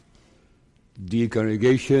Dear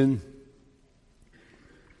congregation,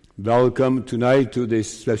 welcome tonight to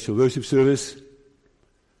this special worship service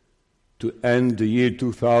to end the year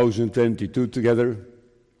 2022 together.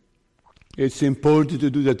 It's important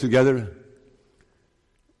to do that together,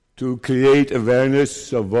 to create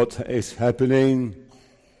awareness of what is happening,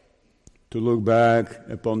 to look back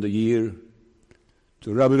upon the year,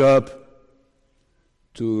 to wrap it up,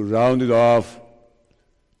 to round it off,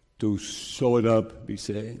 to sew it up, we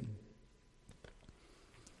say.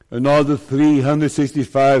 Another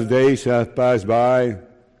 365 days have passed by,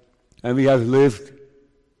 and we have lived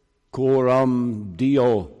coram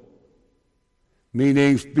Deo,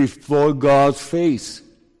 meaning before God's face,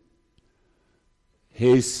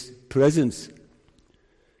 His presence.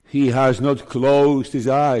 He has not closed His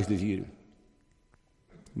eyes this year.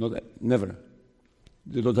 Never.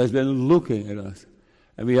 The Lord has been looking at us,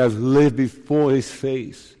 and we have lived before His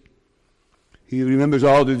face. He remembers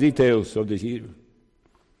all the details of this year.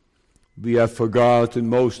 We have forgotten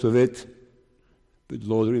most of it, but the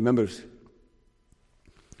Lord remembers.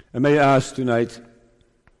 And may I ask tonight,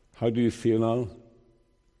 how do you feel now?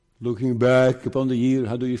 Looking back upon the year,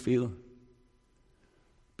 how do you feel?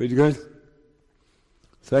 Pretty good?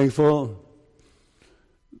 Thankful?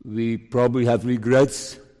 We probably have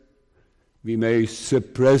regrets. We may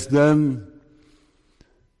suppress them.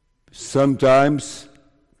 Sometimes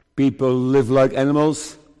people live like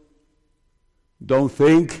animals, don't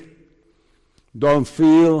think, don't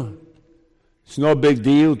feel. It's no big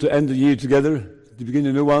deal to end the year together, to begin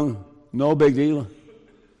a new one. No big deal.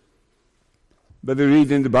 But we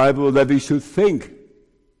read in the Bible that we should think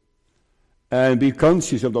and be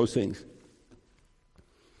conscious of those things.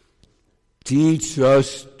 Teach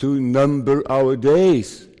us to number our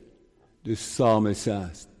days, the psalmist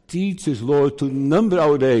says. Teach us, Lord, to number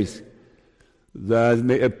our days, that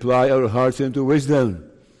may apply our hearts into wisdom.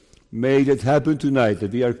 May that happen tonight,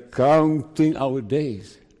 that we are counting our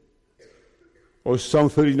days. Or Psalm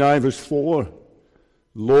 39, verse 4.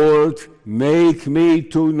 Lord, make me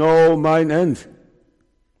to know mine end,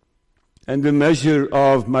 and the measure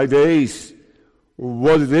of my days,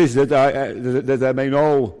 what it is that I may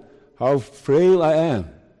know how frail I am.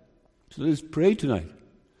 So let's pray tonight.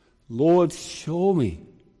 Lord, show me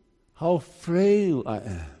how frail I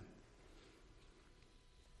am.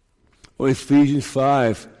 Or Ephesians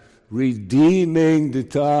 5, redeeming the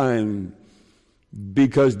time,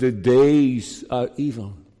 because the days are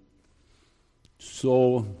evil.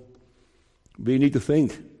 So we need to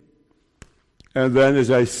think. And then, as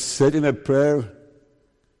I said in a prayer,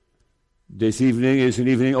 this evening is an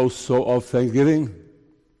evening also of thanksgiving.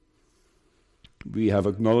 We have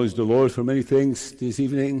acknowledged the Lord for many things this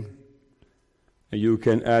evening, and you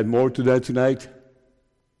can add more to that tonight.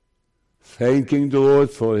 Thanking the Lord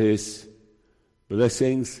for His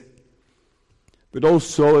blessings, but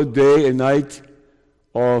also a day, a night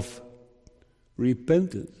of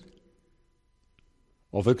repentance,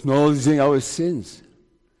 of acknowledging our sins.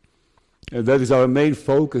 And that is our main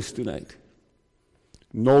focus tonight.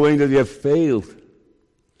 Knowing that we have failed,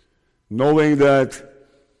 knowing that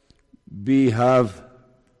we have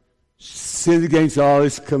sinned against all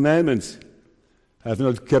His commandments, have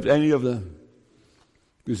not kept any of them.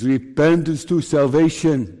 Because repentance to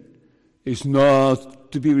salvation is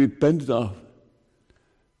not to be repented of.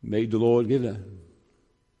 May the Lord give that.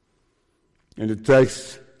 And the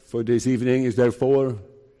text for this evening is therefore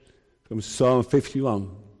from Psalm 51.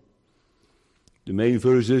 The main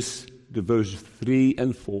verses, the verses 3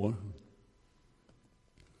 and 4.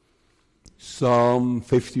 Psalm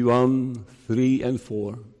 51, 3 and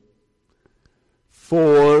 4.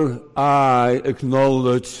 For I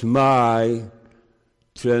acknowledge my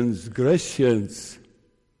transgressions,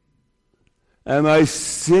 and my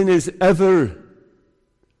sin is ever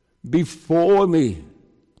before me.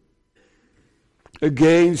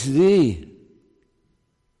 Against thee,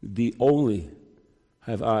 thee only,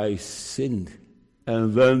 have I sinned,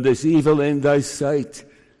 and done this evil in thy sight,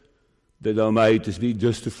 that thou mightest be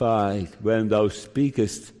justified when thou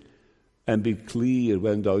speakest, and be clear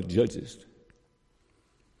when thou judgest.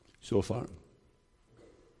 So far.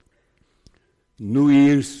 New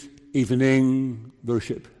Year's evening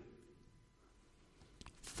worship.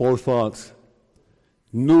 4 thoughts.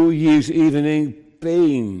 New Year's evening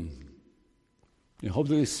pain. I hope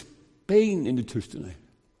there is pain in the church tonight.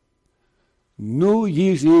 New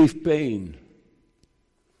Year's Eve pain.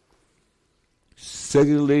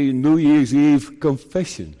 Secondly, New Year's Eve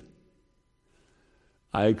confession.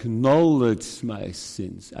 I acknowledge my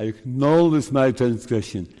sins. I acknowledge my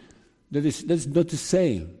transgression. That's not the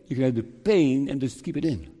same. You can have the pain and just keep it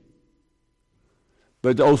in.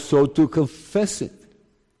 But also to confess it.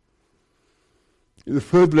 In the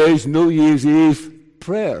third place, New Year's Eve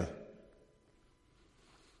prayer.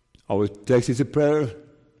 Our text is a prayer.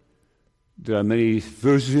 There are many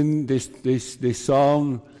verses in this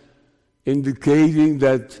psalm indicating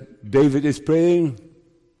that David is praying.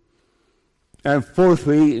 And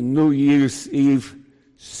fourthly, New Year's Eve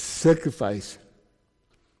sacrifice.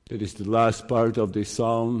 That is the last part of this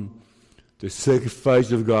psalm. The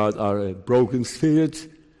sacrifice of God are a broken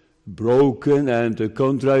spirit, broken and a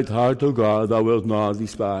contrite heart, O God, thou wilt not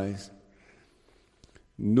despise.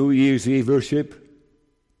 New Year's Eve worship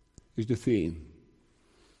is the theme.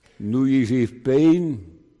 New Year's Eve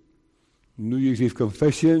pain, New Year's Eve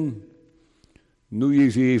confession, New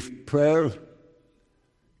Year's Eve prayer,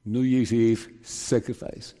 New Year's Eve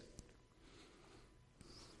sacrifice.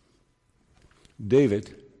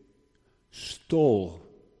 David stole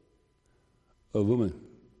a woman.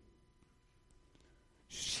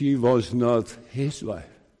 She was not his wife.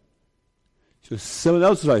 She was someone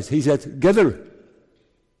else's wife. He said, get her.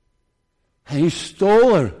 And he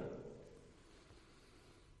stole her.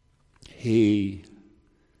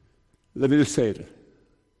 Let me just say it.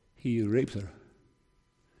 He raped her.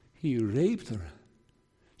 He raped her.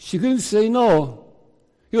 She couldn't say no.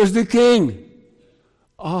 He was the king.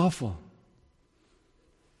 Awful.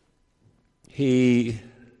 He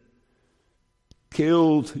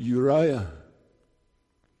killed Uriah.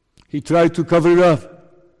 He tried to cover it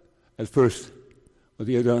up at first, what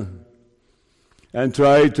he had done, and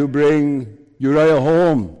tried to bring Uriah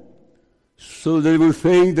home so they would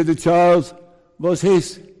think that the child was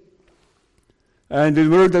his. And it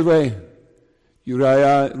worked that way.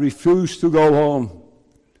 Uriah refused to go home,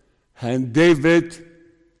 and David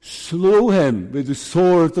slew him with the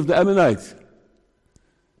sword of the Ammonites.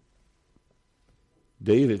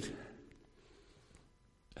 David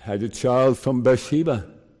had a child from Bathsheba,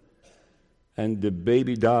 and the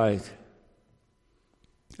baby died.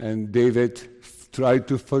 And David tried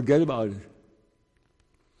to forget about it.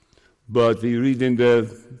 But we read in the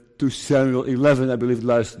 2 Samuel 11, I believe,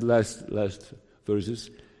 last verses,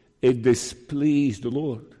 it displeased the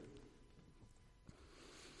Lord.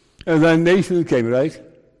 And then Nathan came, right?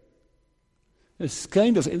 It's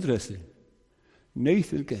kind of interesting.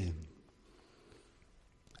 Nathan came.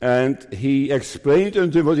 And he explained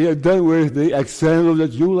unto him what he had done with the example of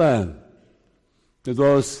that ewe lamb. That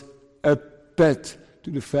was a pet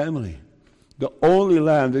to the family. The only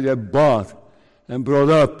lamb that he had bought and brought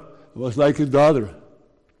up was like a daughter.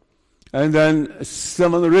 And then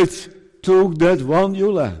someone rich took that one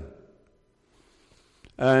ewe lamb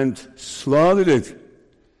and slaughtered it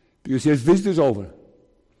because he had visitors over.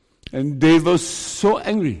 And David was so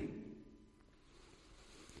angry.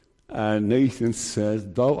 And Nathan says,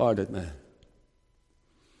 thou art that man.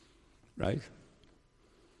 Right?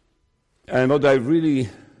 And what I really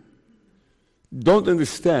don't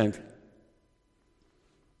understand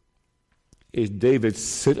is David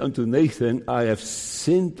said unto Nathan, I have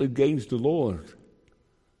sinned against the Lord.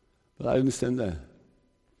 But I understand that.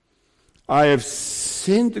 I have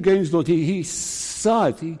sinned against the Lord. He saw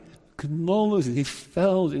it. He acknowledged it. He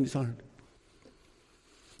felt it in his heart.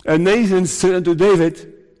 And Nathan said unto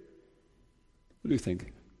David, what do you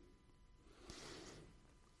think?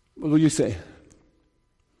 What will you say?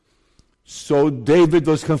 So David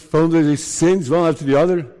was confronted with his sins one after the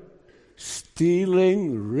other.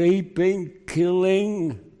 Stealing, raping,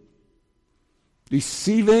 killing,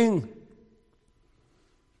 deceiving.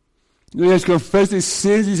 He has confessed his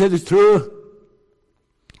sins, he said it's true.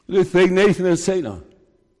 What do you think Nathan will say now?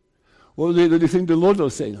 What do you think the Lord will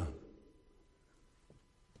say now?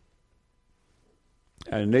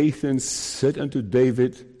 And Nathan said unto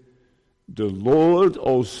David, the Lord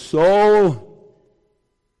also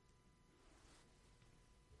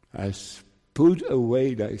has put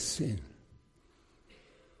away thy sin.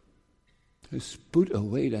 Has put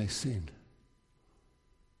away thy sin.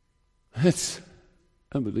 That's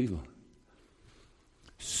unbelievable.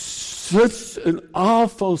 Such an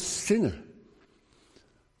awful sinner.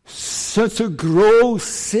 Such a gross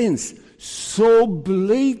sin. So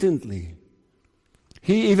blatantly.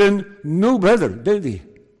 He even knew better, didn't he?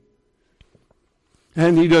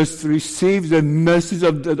 And he just received the message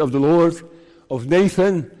of the Lord, of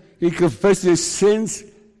Nathan. He confessed his sins,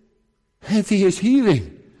 and he is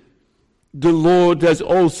hearing. The Lord has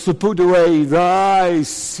also put away thy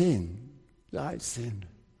sin. Thy sin.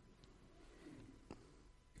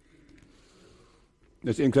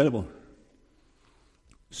 That's incredible.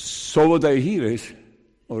 So what I hear is,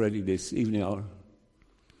 already this evening hour,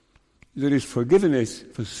 there is forgiveness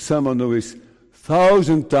for someone who is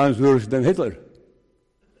 1,000 times worse than Hitler.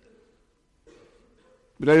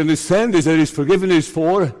 But I understand this, there is forgiveness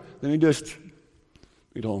for, let me just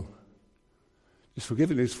This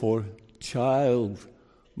forgiveness for child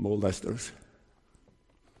molesters.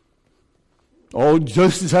 All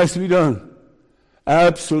justice has to be done.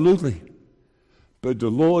 Absolutely. But the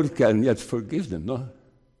Lord can yet forgive them, no?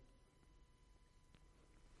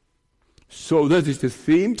 So that is the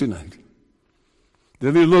theme tonight.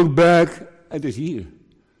 Then we look back at this year,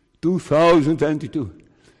 2022.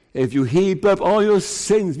 If you heap up all your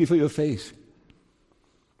sins before your face,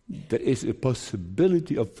 there is a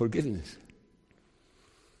possibility of forgiveness.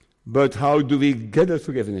 But how do we get that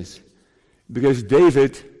forgiveness? Because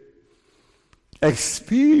David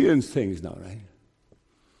experienced things now, right?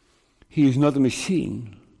 He is not a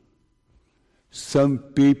machine. Some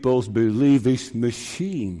people believe it's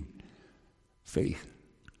machine faith.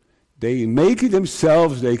 They make it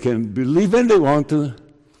themselves. They can believe when they want to.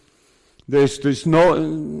 There's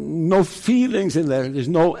no feelings in there. There's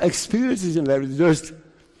no experiences in there. It's just,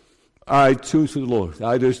 I choose for the Lord.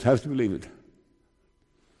 I just have to believe it.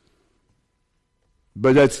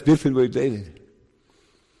 But that's different with David.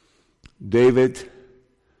 David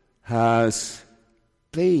has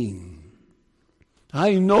pain.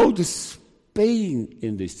 I notice pain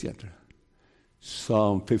in this chapter.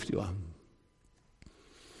 Psalm 51.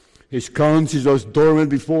 His conscience was dormant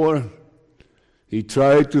before. He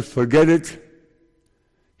tried to forget it.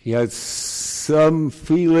 He had some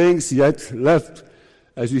feelings yet left,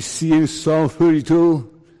 as we see in Psalm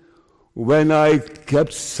 32. When I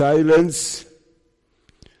kept silence,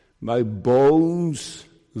 my bones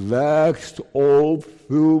waxed old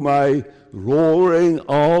through my roaring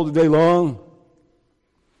all the day long.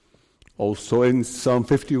 Also in Psalm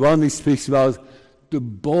 51, he speaks about the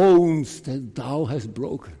bones that thou hast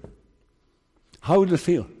broken. How did it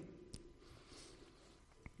feel?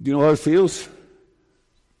 Do you know how it feels?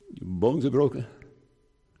 Your bones are broken.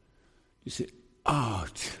 You say,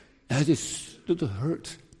 ouch, that is to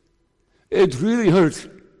hurt. It really hurts.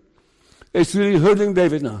 It's really hurting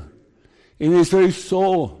David now. In his very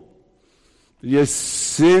soul. He has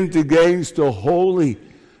sinned against the holy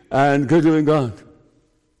and good living God.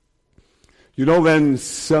 You know, when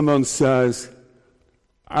someone says,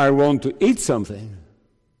 I want to eat something,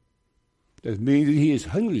 that means that he is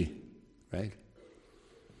hungry, right?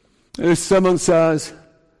 And if someone says,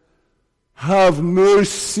 have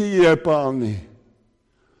mercy upon me,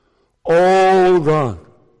 O God,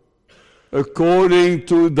 according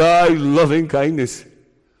to thy loving kindness,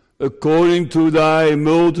 according to thy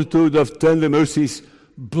multitude of tender mercies,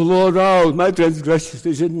 blot out my transgressions.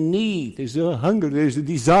 There's a need, there's a hunger, there's a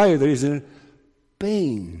desire, there is a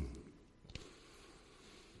pain.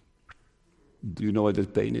 Do you know what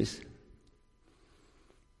that pain is?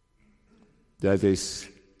 That is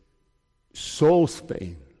soul's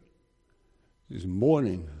pain. Is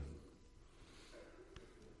mourning.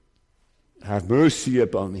 Have mercy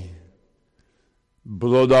upon me.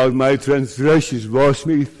 Blot out my transgressions. Wash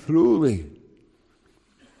me thoroughly.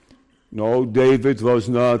 No, David was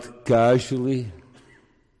not casually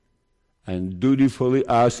and dutifully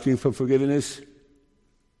asking for forgiveness.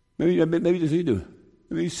 Maybe that's what you do.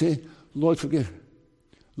 Maybe you say, Lord, forgive.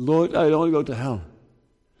 Lord, I don't want to go to hell.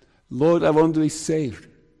 Lord, I want to be saved.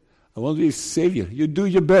 I want to be a Savior. You do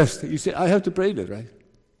your best. You say, I have to pray that, right?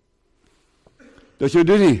 That's your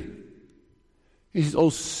duty. It's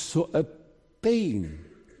also a pain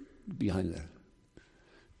behind that.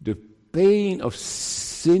 The pain of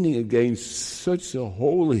sinning against such a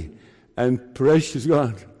holy and precious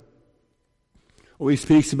God. Oh, he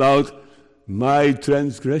speaks about my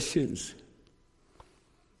transgressions.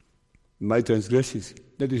 My transgressions.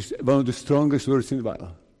 That is one of the strongest words in the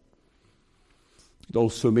Bible. It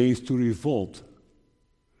also means to revolt,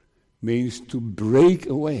 means to break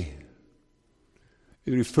away.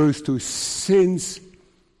 It refers to sins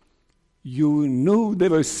you knew they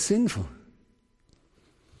were sinful.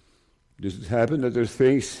 Does it happen that there are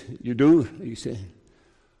things you do and you say,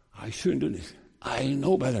 I shouldn't do this. I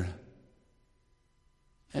know better.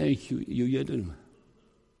 And you yet do them.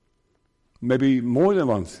 Maybe more than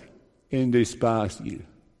once in this past year.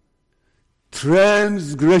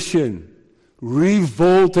 Transgression.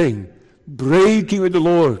 Revolting, breaking with the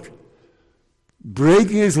Lord,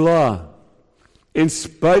 breaking His law, in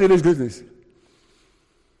spite of His goodness.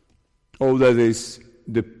 Oh, that is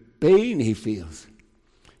the pain he feels.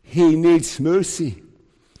 He needs mercy.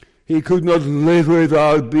 He could not live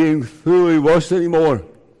without being thoroughly washed anymore.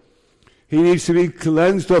 He needs to be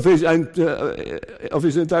cleansed of his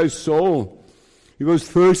entire soul. He was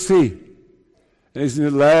thirsty, and he's in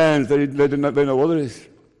a land where no water is.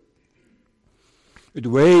 It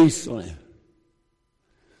weighs on him.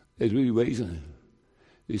 It really weighs on him.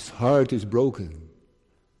 His heart is broken.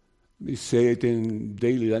 We say it in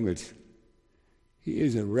daily language. He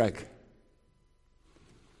is a wreck.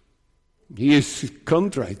 He is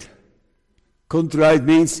contrite. Contrite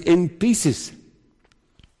means in pieces,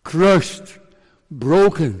 crushed,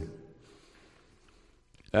 broken.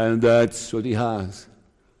 And that's what he has.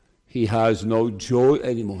 He has no joy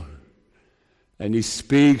anymore. And he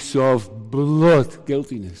speaks of blood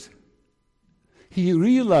guiltiness. He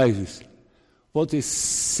realizes what his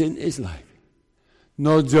sin is like.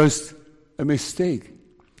 Not just a mistake.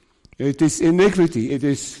 It is iniquity. It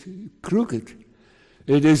is crooked.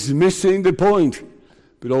 It is missing the point.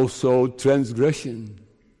 But also transgression,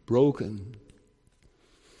 broken.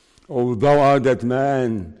 Oh, thou art that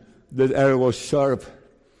man. That arrow was sharp.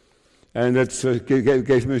 And that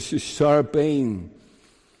gave me sharp pain.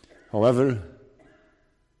 However,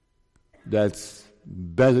 that's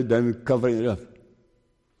better than covering it up.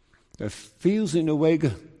 It feels in a way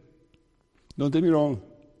good. Don't get me wrong.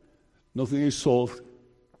 Nothing is solved.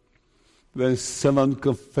 When someone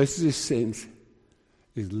confesses his sins,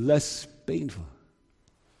 it's less painful.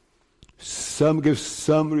 Some give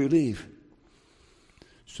some relief.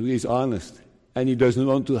 So he is honest. And he doesn't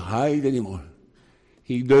want to hide anymore.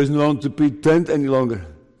 He doesn't want to pretend any longer.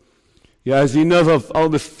 He has enough of all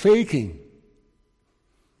the faking.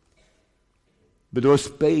 But there was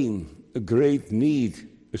pain, a great need,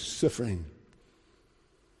 a suffering.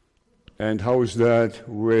 And how is that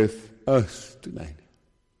with us tonight?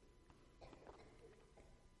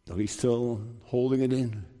 Are we still holding it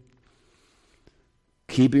in?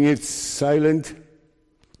 Keeping it silent?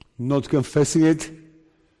 Not confessing it?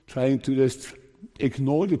 Trying to just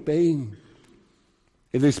ignore the pain?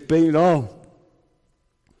 If there's pain at all?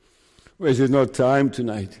 Or is it not time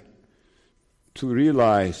tonight to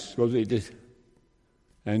realize what we did?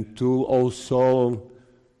 And to also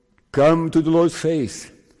come to the Lord's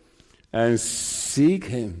face and seek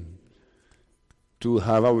Him to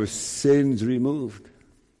have our sins removed.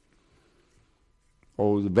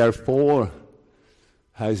 Oh, therefore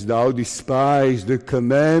hast thou despised the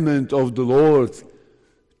commandment of the Lord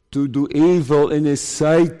to do evil in His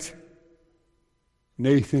sight?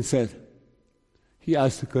 Nathan said. He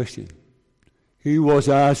asked a question. He was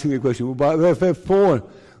asking a question. Wherefore?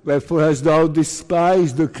 Wherefore hast thou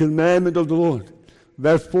despised the commandment of the Lord?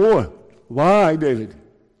 Wherefore? Why, David?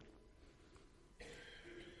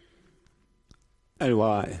 And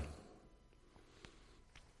why?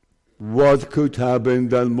 What could have been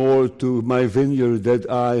done more to my vineyard that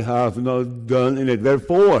I have not done in it?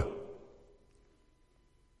 Wherefore?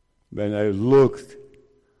 When I looked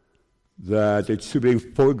that it should bring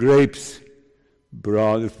forth grapes,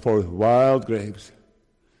 brought it forth wild grapes.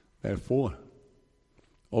 Wherefore?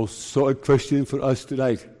 Also a question for us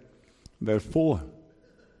tonight. Wherefore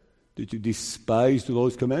did you despise the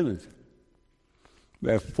Lord's commandment?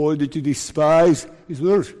 Wherefore did you despise His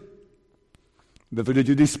word? Wherefore did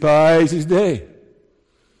you despise His day?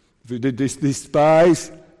 Wherefore did you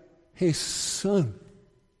despise His Son?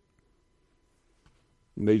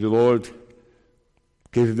 May the Lord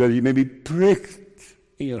give that you may be pricked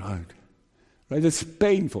in your heart. Right? That's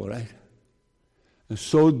painful, right? And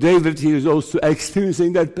so David, he is also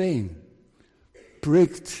experiencing that pain.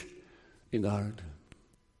 Pricked in the heart.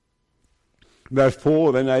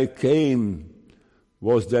 Wherefore, when I came,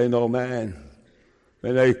 was there no man?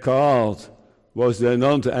 When I called, was there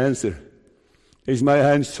none to answer? Is my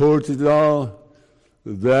hand shorted at all,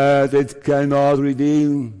 that it cannot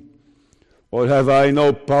redeem? Or have I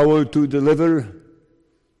no power to deliver?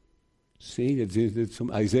 See, that's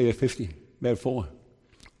from Isaiah 50. Wherefore?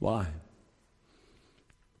 Why?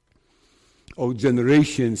 O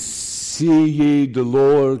generation, see ye the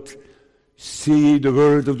Lord, see ye the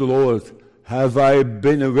word of the Lord. Have I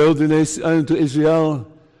been a wilderness unto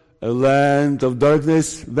Israel, a land of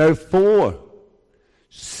darkness? Wherefore?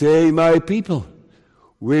 Say my people,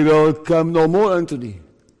 we will come no more unto thee.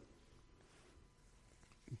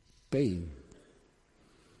 Pain.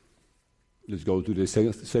 Let's go to the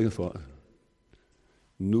second part.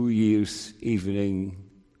 New Year's evening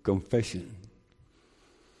confession.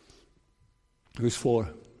 Verse 4.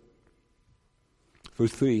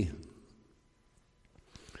 Verse 3.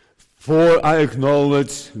 For I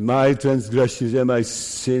acknowledge my transgressions and my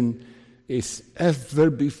sin is ever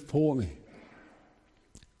before me.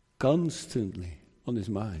 Constantly on his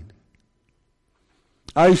mind.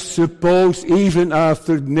 I suppose even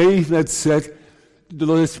after Nathan had said, the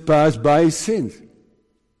Lord has passed by his sins.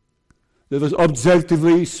 That was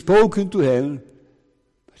objectively spoken to him,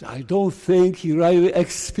 but I don't think he really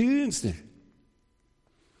experienced it.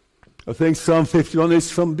 I think Psalm 51 is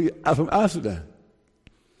from after that.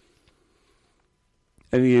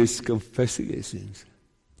 And he is confessing his sins.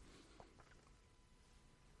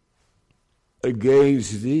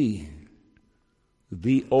 against thee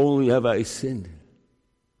only have I sinned.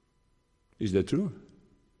 Is that true?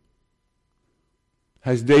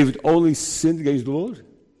 Has David only sinned against the Lord?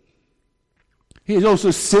 He has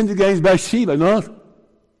also sinned against Bathsheba, not?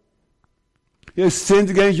 He has sinned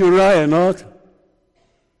against Uriah, not?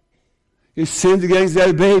 He has sinned against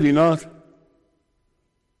their baby, not?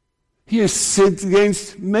 He has sinned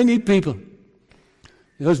against many people.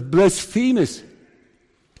 He was blasphemous.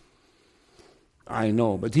 I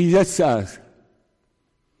know, but he just says,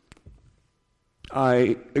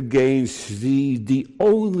 I against thee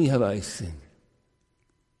only have I sinned.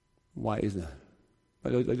 Why is that?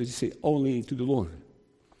 Why don't you say only to the Lord?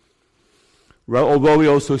 Well, although we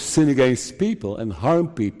also sin against people and harm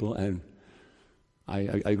people, and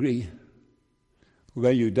I agree,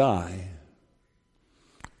 when you die,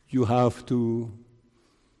 you have to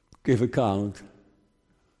give account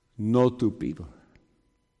not to people,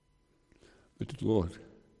 but to the Lord.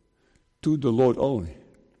 To the Lord only.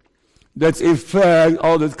 That's in fact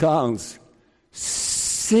all that counts.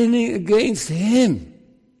 Sinning against Him.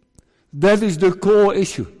 That is the core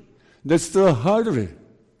issue. That's the heart of it.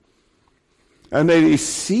 And may we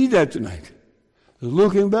see that tonight.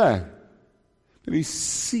 Looking back, may we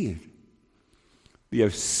see it. We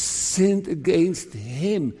have sinned against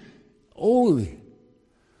Him only,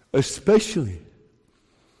 especially.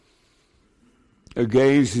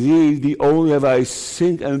 Against thee only have I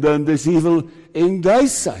sinned and done this evil in thy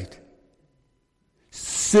sight.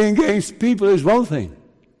 Sin against people is one thing,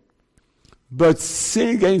 but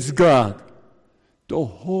sin against God, the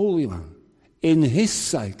Holy One, in His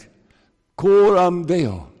sight, coram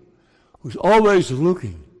Deo, who's always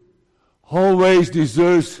looking, always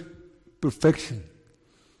deserves perfection.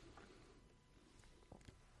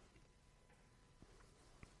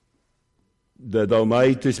 That thou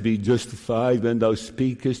mightest be justified when thou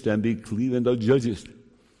speakest, and be clear when thou judgest.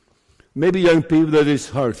 Maybe, young people, that is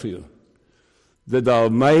hard for you. That thou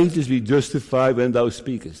mightest be justified when thou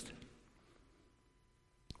speakest.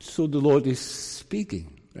 So the Lord is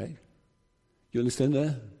speaking, right? You understand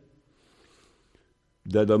that?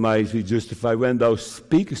 That thou mightest be justified when thou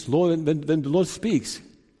speakest. Lord, when the Lord speaks,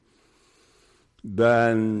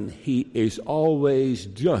 then He is always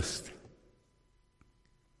just.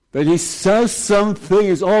 When He says something,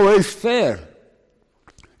 it's always fair.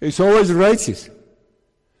 It's always righteous.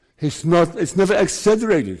 It's never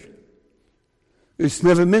exaggerated. It's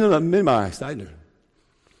never minimized either.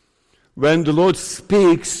 When the Lord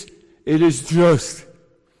speaks, it is just.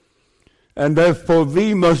 And therefore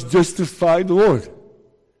we must justify the Lord.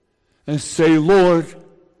 And say, Lord,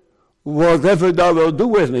 whatever thou wilt do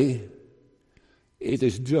with me, it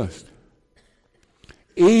is just.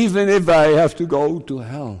 Even if I have to go to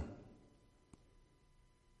hell.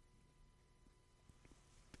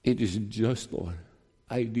 It is just, Lord.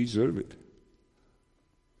 I deserve it.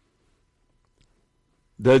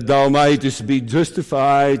 That thou mightest be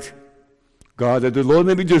justified, God, that the Lord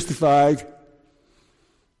may be justified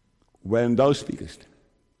when thou speakest.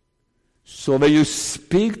 So when you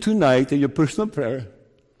speak tonight in your personal prayer,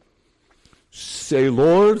 say,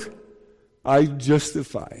 Lord, I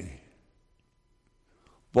justify thee.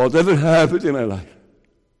 Whatever happened in my life,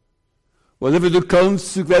 whatever the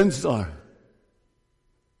consequences are,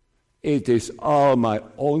 it is all my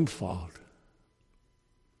own fault.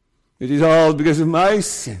 It is all because of my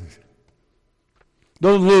sins.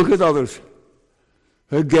 Don't look at others.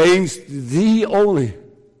 Against thee only.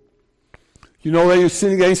 You know, when you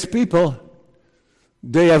sin against people,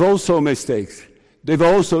 they have also mistakes. They've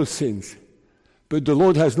also sinned. But the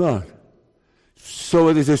Lord has not. So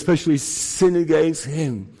it is especially sin against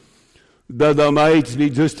Him, that thou mightest be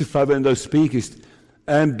justified when thou speakest,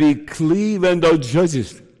 and be clear when thou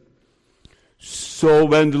judgest. So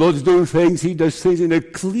when the Lord is doing things, He does things in a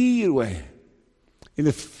clear way, in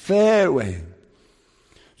a fair way.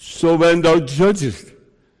 So when thou judgest,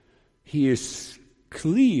 He is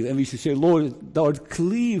clear, and we should say, Lord, thou art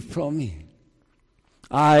clear from me.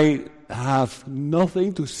 I have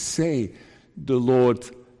nothing to say. The Lord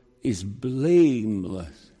is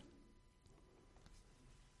blameless.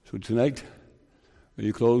 So tonight, when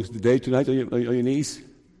you close the day tonight on your knees,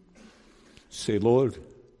 say, Lord,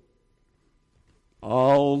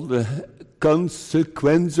 all the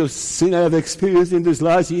consequence of sin I have experienced in this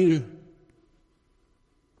last year,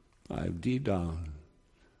 I have deep down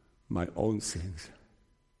my own sins.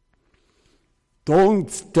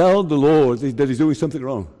 Don't tell the Lord that He's doing something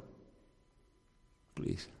wrong.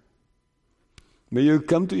 Please. May you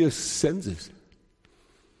come to your senses.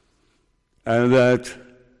 And that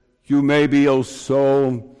you may be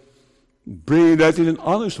also bring that in an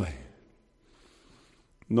honest way.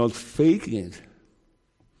 not faking it.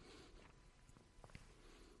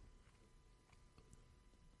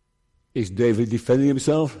 Is David defending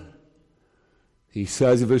himself? He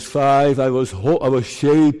says in verse 5, I was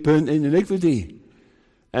shapen in iniquity,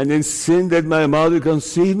 and in sin that my mother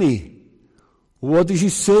conceived me. What is he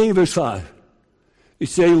saying in verse 5?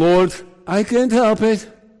 He's saying, Lord, I can't help it.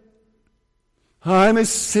 I'm a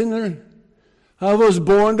sinner. I was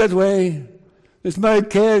born that way. It's my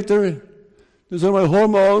character. These are my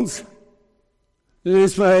hormones. It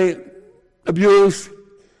is my abuse.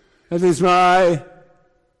 It is my...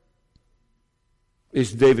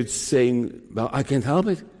 Is David saying, well, I can't help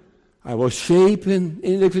it. I was shapen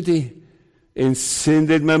in iniquity. In sin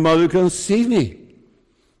did my mother conceive me.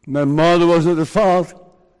 My mother was not at fault,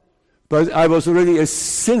 but I was already a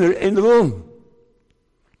sinner in the womb.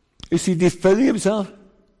 Is he defending himself?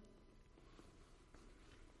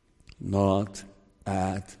 Not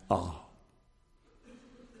at all.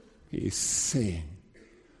 He is saying,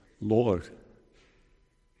 Lord,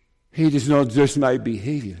 it is not just my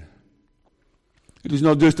behavior. It is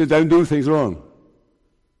not just that I'm doing things wrong.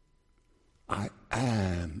 I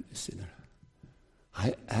am a sinner.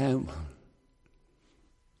 I am one.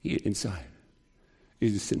 Here inside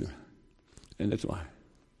is a sinner. And that's why.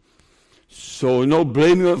 So no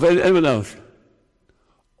blaming of anyone else.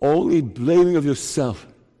 Only blaming of yourself.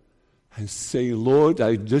 And saying, Lord,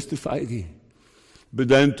 I justify thee. But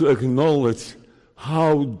then to acknowledge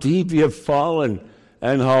how deep we have fallen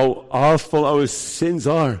and how awful our sins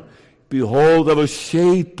are. Behold, I was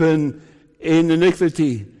shapen in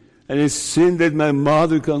iniquity, and in sin did my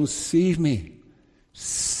mother conceive me.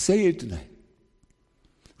 Say it tonight.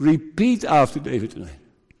 Repeat after David tonight.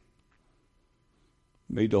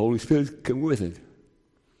 May the Holy Spirit come with it.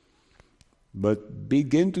 But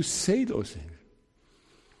begin to say those things.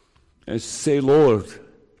 And say, Lord,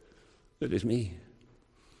 that is me.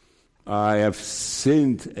 I have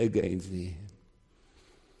sinned against thee.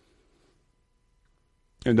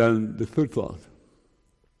 And then the third thought.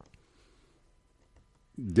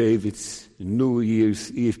 David's New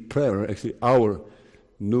Year's Eve prayer, actually our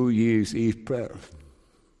New Year's Eve prayer.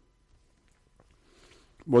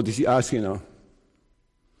 What is he asking now?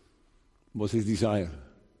 What's his desire?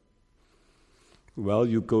 Well,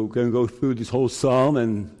 you can go through this whole psalm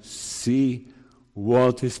and see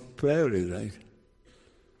what his prayer is, right?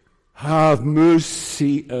 Have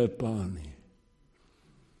mercy upon me.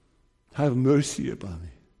 Have mercy upon me.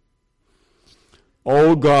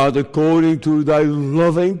 O God, according to thy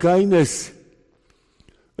loving kindness,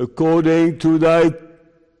 according to the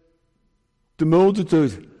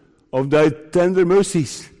multitude of thy tender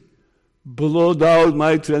mercies, blot out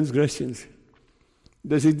my transgressions.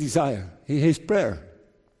 That's his desire, his prayer.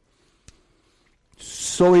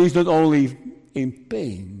 So he's not only in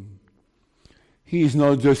pain, he is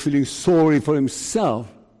not just feeling sorry for himself,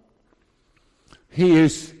 he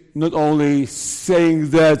is not only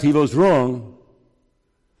saying that he was wrong,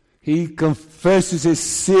 he confesses his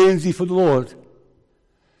sins before the Lord,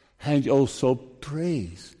 and he also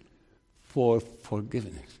prays for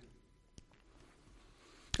forgiveness.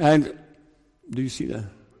 And do you see that?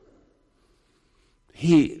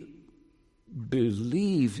 He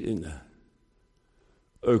believes in that.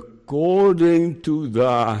 According to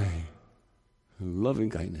thy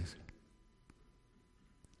loving kindness.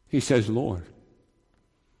 He says, Lord.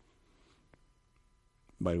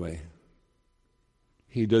 By the way,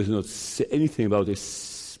 he does not say anything about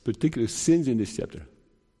his particular sins in this chapter.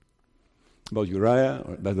 About Uriah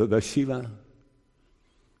or about Bathsheba.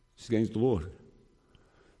 It's against the Lord.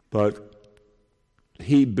 But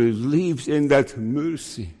he believes in that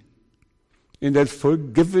mercy, in that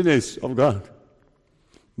forgiveness of God.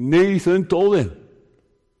 Nathan told him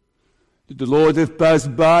that the Lord had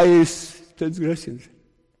passed by his transgressions.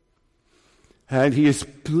 And he is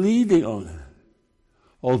pleading on it.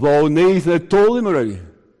 Although Nathan had told him already,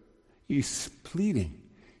 he's pleading.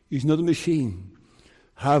 He's not a machine.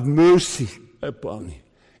 Have mercy upon me.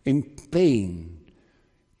 In pain,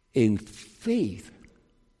 in faith.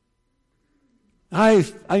 I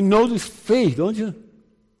notice faith, don't you?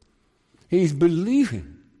 He's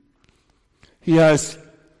believing. He has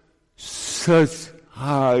such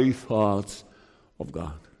high thoughts of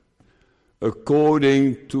God.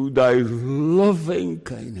 According to thy loving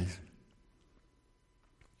kindness.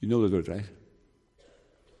 You know the word, right?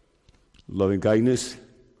 Loving kindness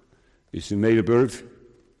is a made-up word.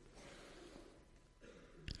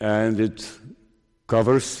 And it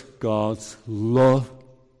covers God's love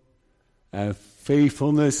and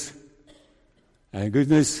faithfulness and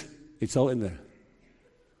goodness. It's all in there.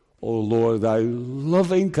 Oh Lord, thy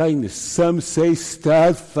loving kindness. Some say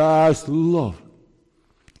steadfast love.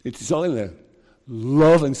 It is all in there.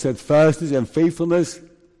 Love and steadfastness and faithfulness.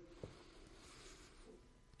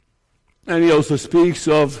 And he also speaks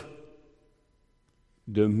of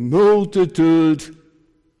the multitude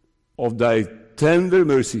of thy tender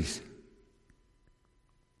mercies.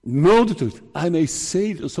 Multitude. I may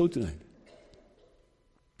say it so tonight.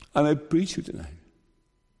 I may preach you tonight.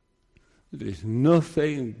 There is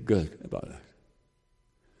nothing good about it.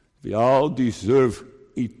 We all deserve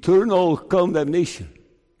eternal condemnation.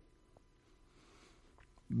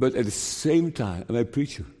 But at the same time, and I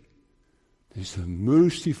preach you, there's a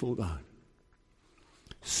merciful God.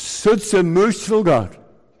 Such a merciful God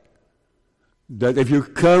that if you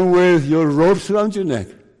come with your ropes around your neck,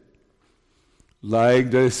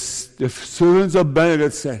 like the servants of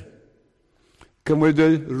Benedict said, come with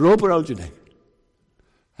the rope around your neck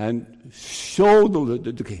and show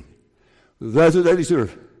the king. That's what I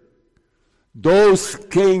deserve. Those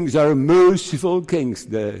kings are merciful kings,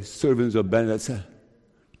 the servants of Benedict said.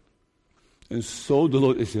 And so the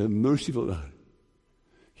Lord is a merciful God.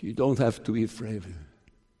 You don't have to be afraid of him.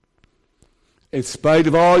 In spite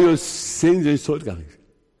of all your sins and shortcomings,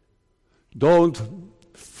 don't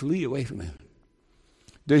flee away from him.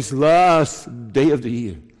 This last day of the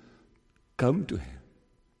year, come to him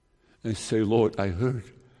and say, Lord, I heard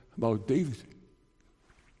about David.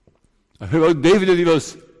 I heard about David that he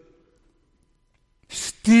was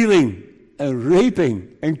stealing and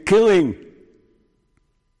raping and killing.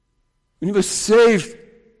 And he was saved.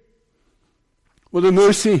 What a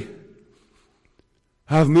mercy.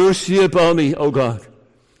 Have mercy upon me, O God.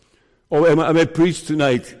 Oh, I may preach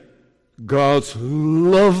tonight God's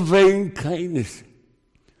loving kindness.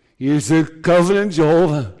 He is a covenant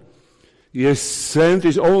Jehovah. He has sent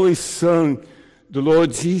his only Son, the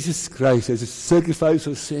Lord Jesus Christ, as a sacrifice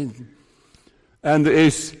for sin. And there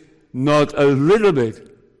is not a little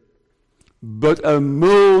bit, but a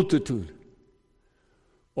multitude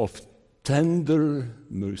of tender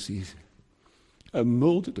mercies. A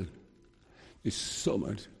multitude. Is so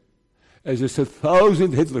much. As just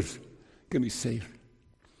 1,000 Hitlers can be saved.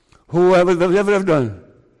 Whoever they've ever have done.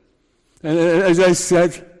 And as I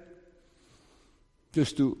said,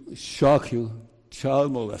 just to shock you,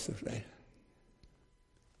 child molesters, right?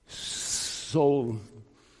 So,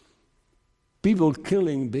 people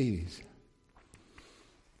killing babies,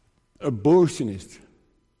 abortionists,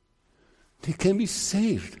 they can be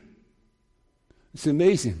saved. It's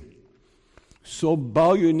amazing. So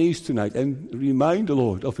bow your knees tonight and remind the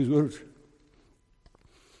Lord of his word.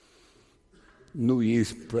 New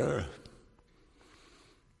Year's prayer.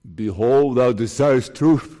 Behold, thou desirest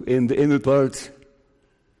truth in the inner parts.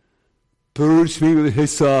 Purge me with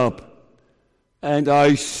hyssop, and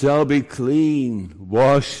I shall be clean.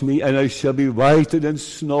 Wash me, and I shall be whiter than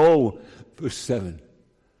snow. Verse 7.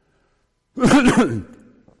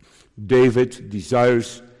 David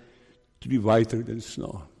desires to be whiter than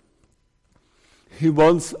snow. He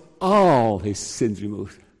wants all his sins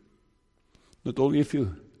removed, not only a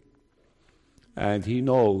few. And he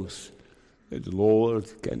knows that the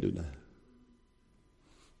Lord can do that.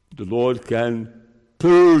 The Lord can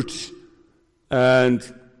purge and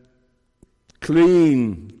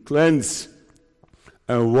cleanse,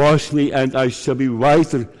 and wash me, and I shall be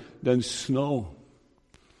whiter than snow.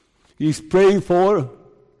 He's praying for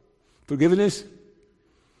forgiveness.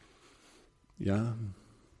 Yeah.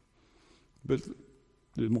 But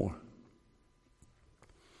there's more.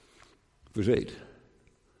 Verse 8.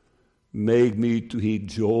 Make me to hear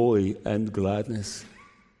joy and gladness.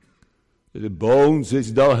 That the bones which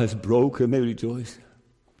thou hast broken may rejoice.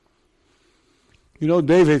 You know,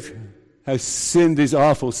 David has sinned this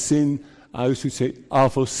awful sin. I should say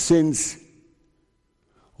awful sins.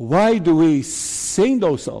 Why do we sing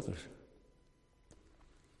those psalms?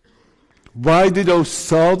 Why did those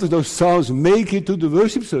psalms make it to the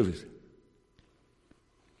worship service?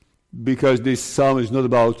 Because this psalm is not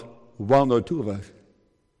about one or two of us,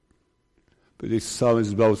 but this psalm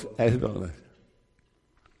is about every one of us.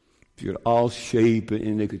 We are all shapen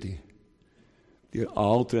in iniquity. We are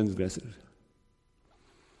all transgressors.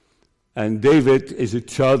 And David is a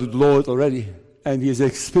child of the Lord already, and he has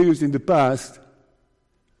experienced in the past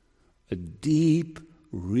a deep,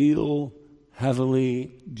 real,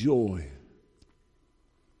 heavenly joy.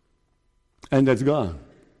 And that's gone.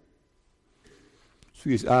 So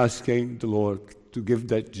he's asking the Lord to give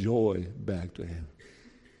that joy back to him.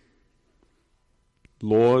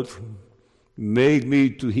 Lord, make me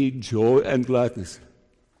to hear joy and gladness. It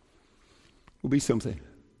would be something.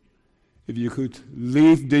 If you could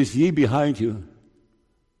leave this year behind you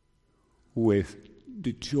with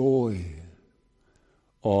the joy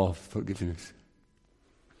of forgiveness.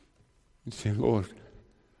 And say, Lord,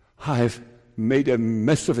 I've made a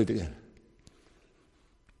mess of it again.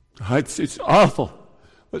 It's awful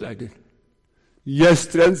what I did. Yes,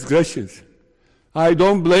 transgressions. I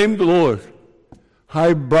don't blame the Lord.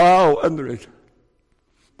 I bow under it.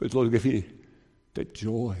 But Lord, give me the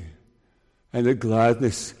joy and the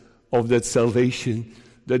gladness of that salvation,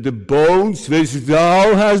 that the bones which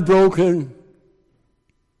thou hast broken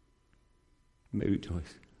may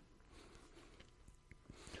rejoice.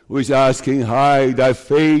 Who is asking, hide thy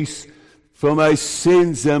face from my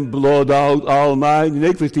sins and blot out all my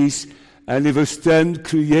iniquities, and if verse 10,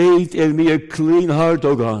 create in me a clean heart,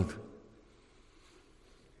 O God.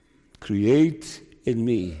 Create in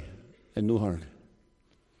me a new heart.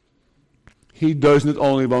 He does not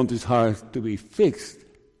only want his heart to be fixed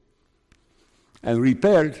and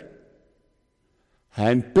repaired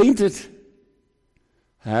and painted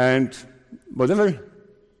and whatever.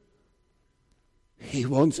 He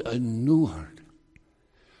wants a new heart.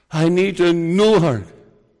 I need a new heart.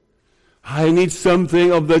 I need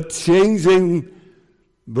something of the changing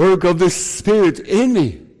work of the Spirit in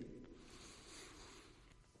me.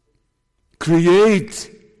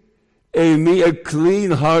 Create in me a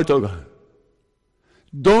clean heart, O God.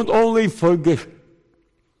 Don't only forgive.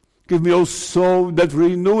 Give me also that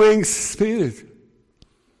renewing spirit.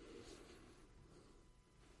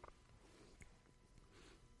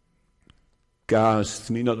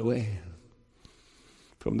 Cast me not away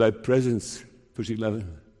from thy presence, verse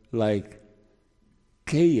 11, like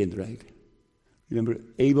Cain, right? Remember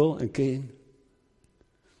Abel and Cain?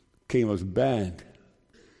 Cain was bad.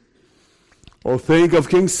 Or think of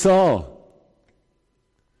King Saul.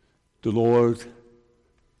 The Lord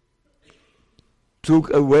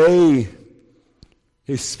took away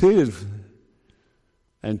his spirit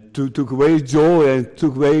and took away his joy and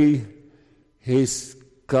took away his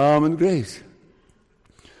calm and grace.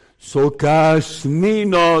 So cast me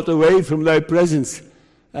not away from thy presence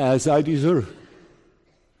as I deserve.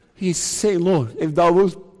 He's saying, Lord, if thou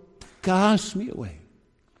wilt cast me away,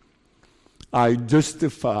 I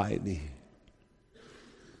justify thee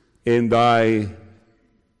in thy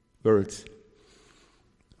words.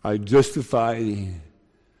 I justify thee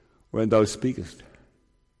when thou speakest.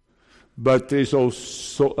 But there is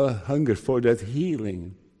also a hunger for that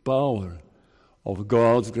healing power of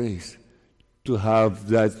God's grace, to have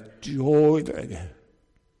that joy there again.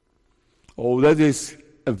 Oh, that is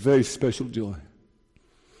a very special joy.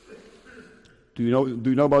 Do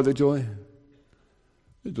you know about the joy?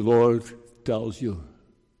 The Lord tells you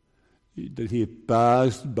that He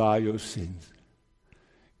passed by your sins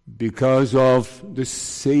because of the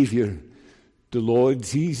Savior, the Lord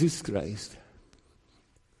Jesus Christ.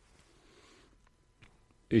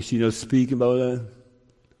 Is He not speaking about that?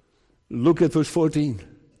 Look at verse 14.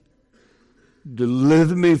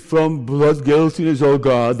 Deliver me from blood guiltiness, O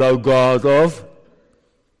God, thou God of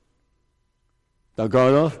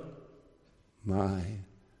my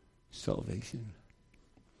salvation.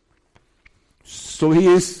 So he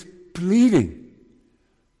is pleading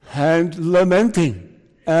and lamenting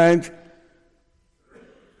and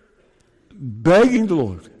begging the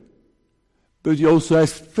Lord. But he also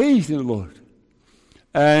has faith in the Lord.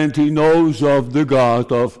 And he knows of the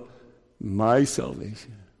God of my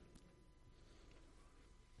salvation.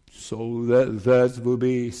 So that will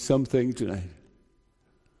be something tonight.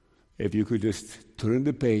 If you could just turn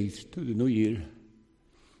the page to the new year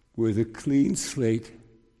with a clean slate,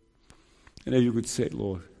 and then you could say,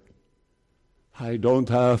 Lord, I don't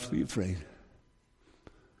have to be afraid.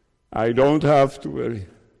 I don't have to worry.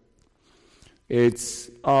 It's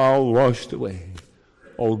all washed away.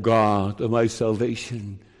 O God of my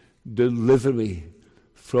salvation, deliver me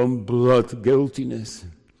from blood guiltiness.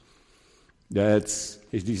 That's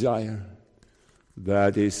his desire.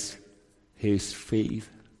 That is his faith.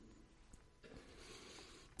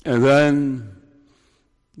 And then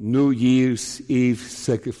New Year's Eve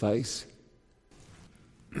sacrifice.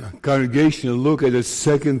 Congregation, look at the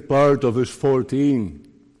second part of verse 14.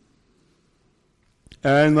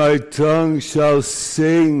 And my tongue shall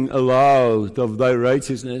sing aloud of thy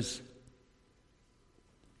righteousness.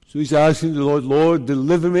 So he's asking the Lord, Lord,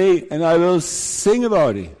 deliver me, and I will sing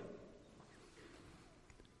about it.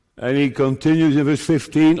 And he continues in verse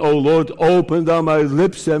 15, O Lord, open thou my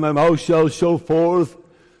lips, and my mouth shall show forth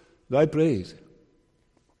thy praise.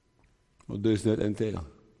 What does that entail?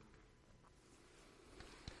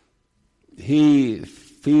 He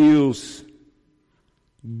feels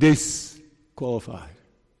disqualified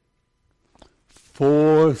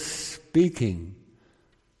for speaking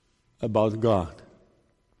about God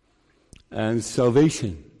and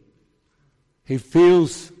salvation. He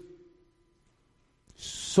feels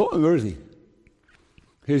so unworthy.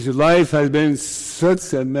 his life has been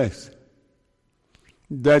such a mess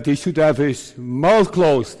that he should have his mouth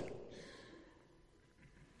closed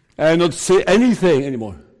and not say anything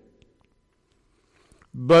anymore.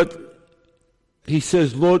 But he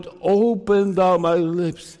says, Lord, open thou my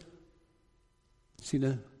lips. See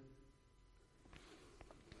that?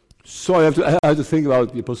 So I have to think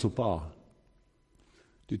about the Apostle Paul,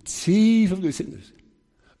 the chief of the sinners,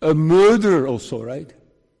 a murderer also, right?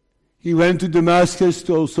 He went to Damascus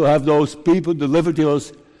to also have those people delivered. He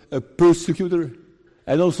was a persecutor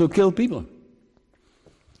and also killed people.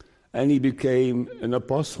 And he became an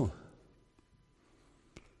apostle.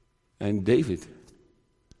 And David,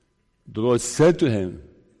 the Lord said to him,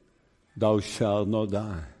 thou shalt not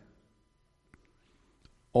die.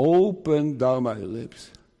 Open thou my lips.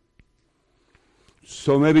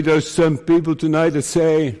 So maybe there's some people tonight that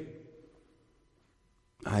say,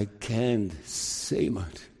 I can't say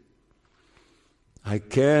much. I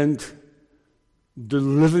can't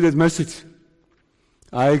deliver that message.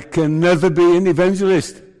 I can never be an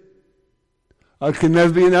evangelist. I can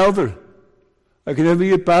never be an elder. I can never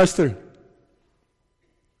be a pastor.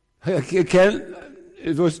 I can't.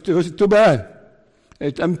 It was too bad.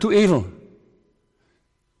 I'm too evil.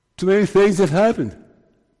 Too many things have happened.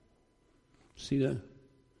 See that?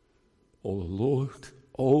 Oh Lord,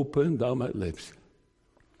 open thou my lips,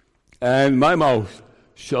 and my mouth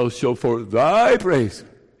shall show forth thy praise.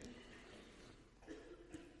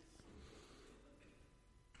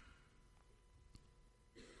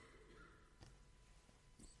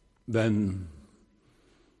 When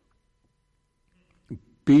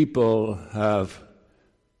people have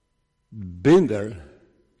been there,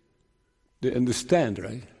 they understand,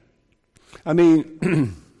 right? I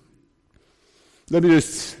mean, let me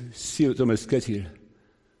just see what's on my sketch here.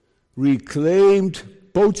 Reclaimed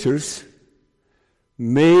poachers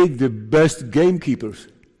make the best gamekeepers.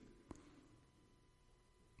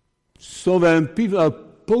 So when people are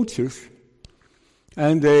poachers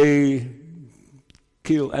and they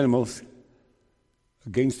kill animals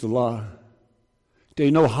against the law, they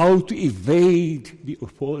know how to evade the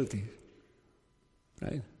authorities,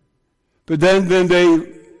 right? But then when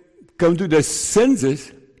they come to their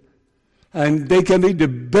senses, and they can be the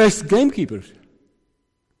best gamekeepers,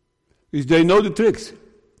 because they know the tricks.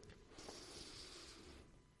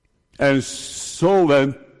 And so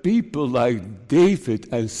when people like David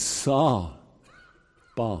and Saul,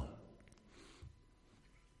 Paul,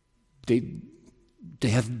 they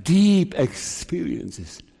have deep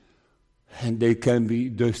experiences, and they can be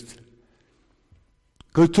just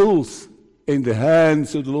good tools in the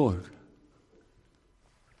hands of the Lord.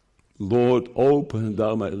 Lord, open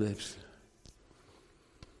thou my lips.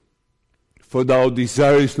 For thou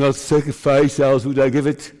desirest not sacrifice, else would I give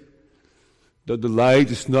it. That delight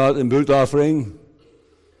is not in burnt offering.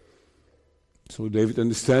 So David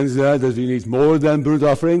understands that we need more than burnt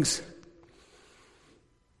offerings.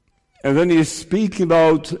 And then he is speaking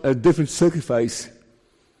about a different sacrifice.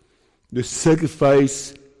 The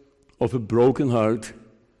sacrifice of a broken heart,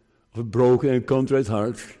 of a broken and contrite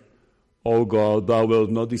heart. Oh God, thou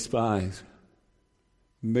wilt not despise.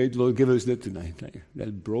 May the Lord give us that tonight,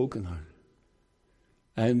 that broken heart.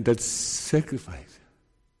 And that sacrifice.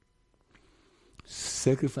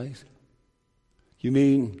 Sacrifice? You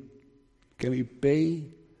mean, can we pay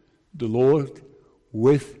the Lord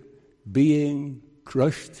with being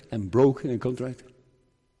crushed and broken and contrite?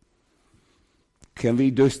 Can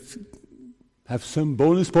we just have some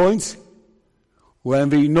bonus points when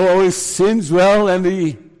we know our sins well and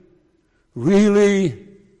we really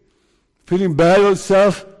feeling bad about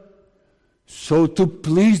ourselves? So to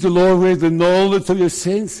please the Lord with the knowledge of your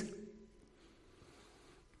sins?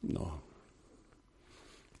 No.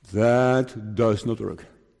 That does not work.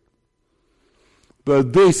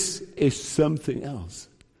 But this is something else.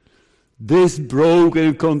 This broken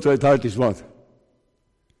and contrite heart is what?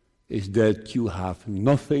 Is that you have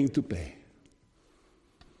nothing to pay.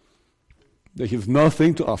 That you have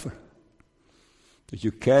nothing to offer. That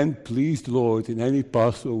you can't please the Lord in any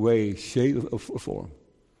possible way, shape, or form.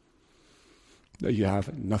 That you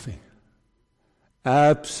have nothing.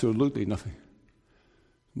 Absolutely nothing.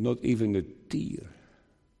 Not even a tear.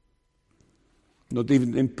 Not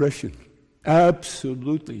even an impression.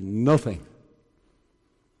 Absolutely nothing.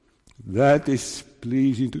 That is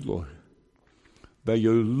pleasing to the Lord. But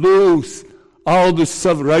you lose all the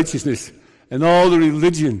self-righteousness and all the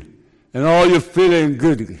religion and all your feeling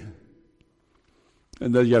good.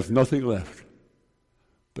 And then you have nothing left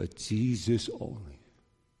but Jesus only.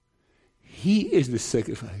 He is the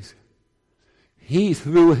sacrifice. He,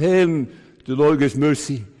 through him, the Lord gives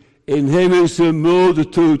mercy. In him is a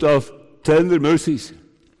multitude of tender mercies.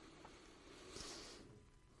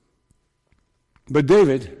 But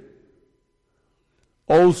David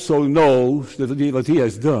also knows that what he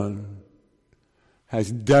has done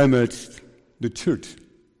has damaged the church,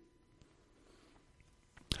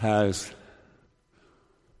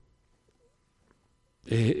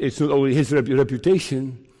 it's not only his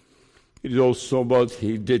reputation, it is also what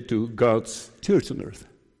he did to God's church on earth.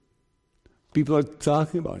 People are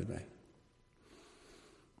talking about it, man.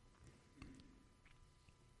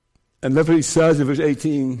 And therefore he says in verse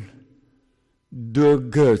 18, do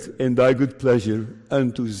good in thy good pleasure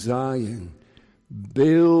unto Zion.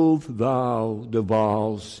 Build thou the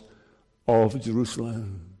walls of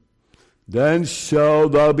Jerusalem. Then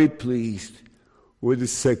shalt thou be pleased with the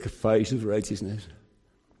sacrifice of righteousness.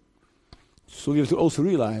 So you have to also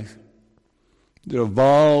realize there are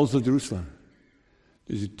walls of Jerusalem.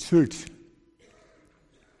 There's a church.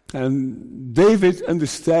 And David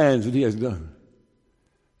understands what he has done.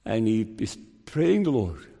 And he is praying the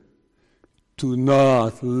Lord to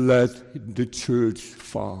not let the church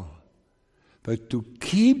fall, but to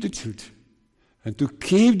keep the church and to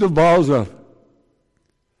keep the walls up.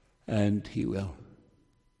 And he will.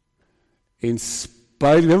 In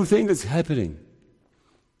spite of everything that's happening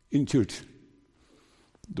in church,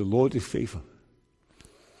 the Lord is faithful.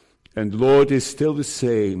 And the Lord is still the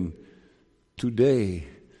same today,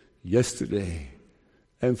 yesterday,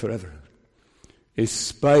 and forever. In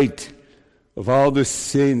spite of all the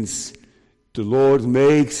sins, the Lord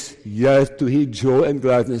makes yet to his joy and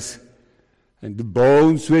gladness, and the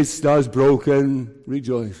bones which thou hast broken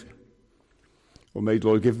rejoice. Oh, may the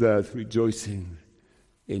Lord give that rejoicing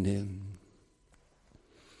in him.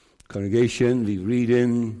 Congregation, we read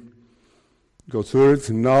in God's word,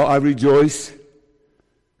 now I rejoice,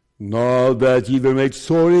 not that ye were made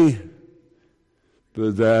sorry,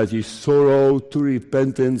 but that ye sorrow to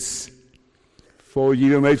repentance, for ye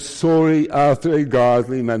were made sorry after a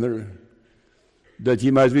godly manner, that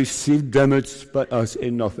ye might receive damage by us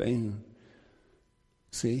in nothing.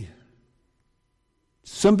 See?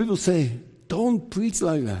 Some people say, don't preach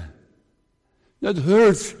like that. That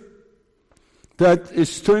hurts. That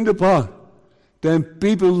is turned apart. Then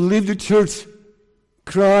people leave the church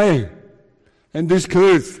crying and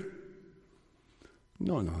discouraged.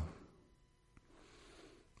 No.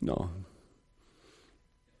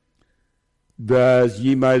 That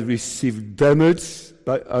ye might receive damage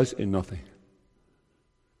by us in nothing.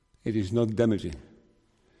 It is not damaging.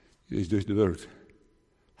 It is just the word.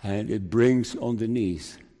 And it brings on the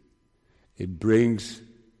knees. It brings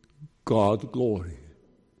God glory.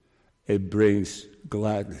 It brings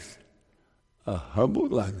gladness. A humble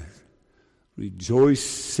gladness.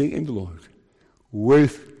 Rejoicing in the Lord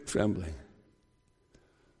with trembling.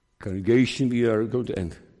 Congregation, we are going to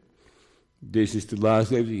end. This is the last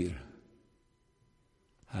day of the year.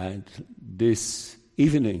 And this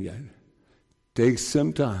evening, take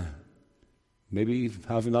some time, maybe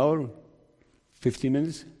half an hour, 15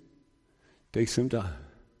 minutes, take some time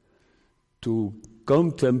to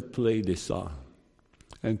contemplate this song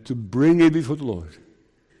and to bring it before the Lord,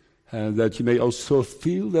 and that you may also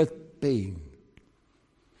feel that pain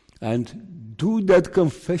and do that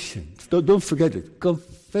confession. Don't forget it.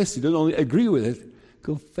 Confess it. Don't only agree with it,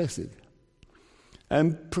 confess it.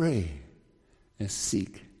 And pray and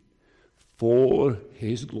seek for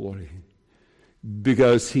his glory,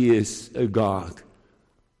 because he is a God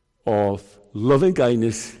of loving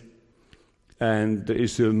kindness, and there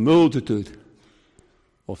is a multitude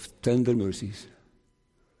of tender mercies.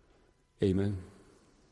 Amen.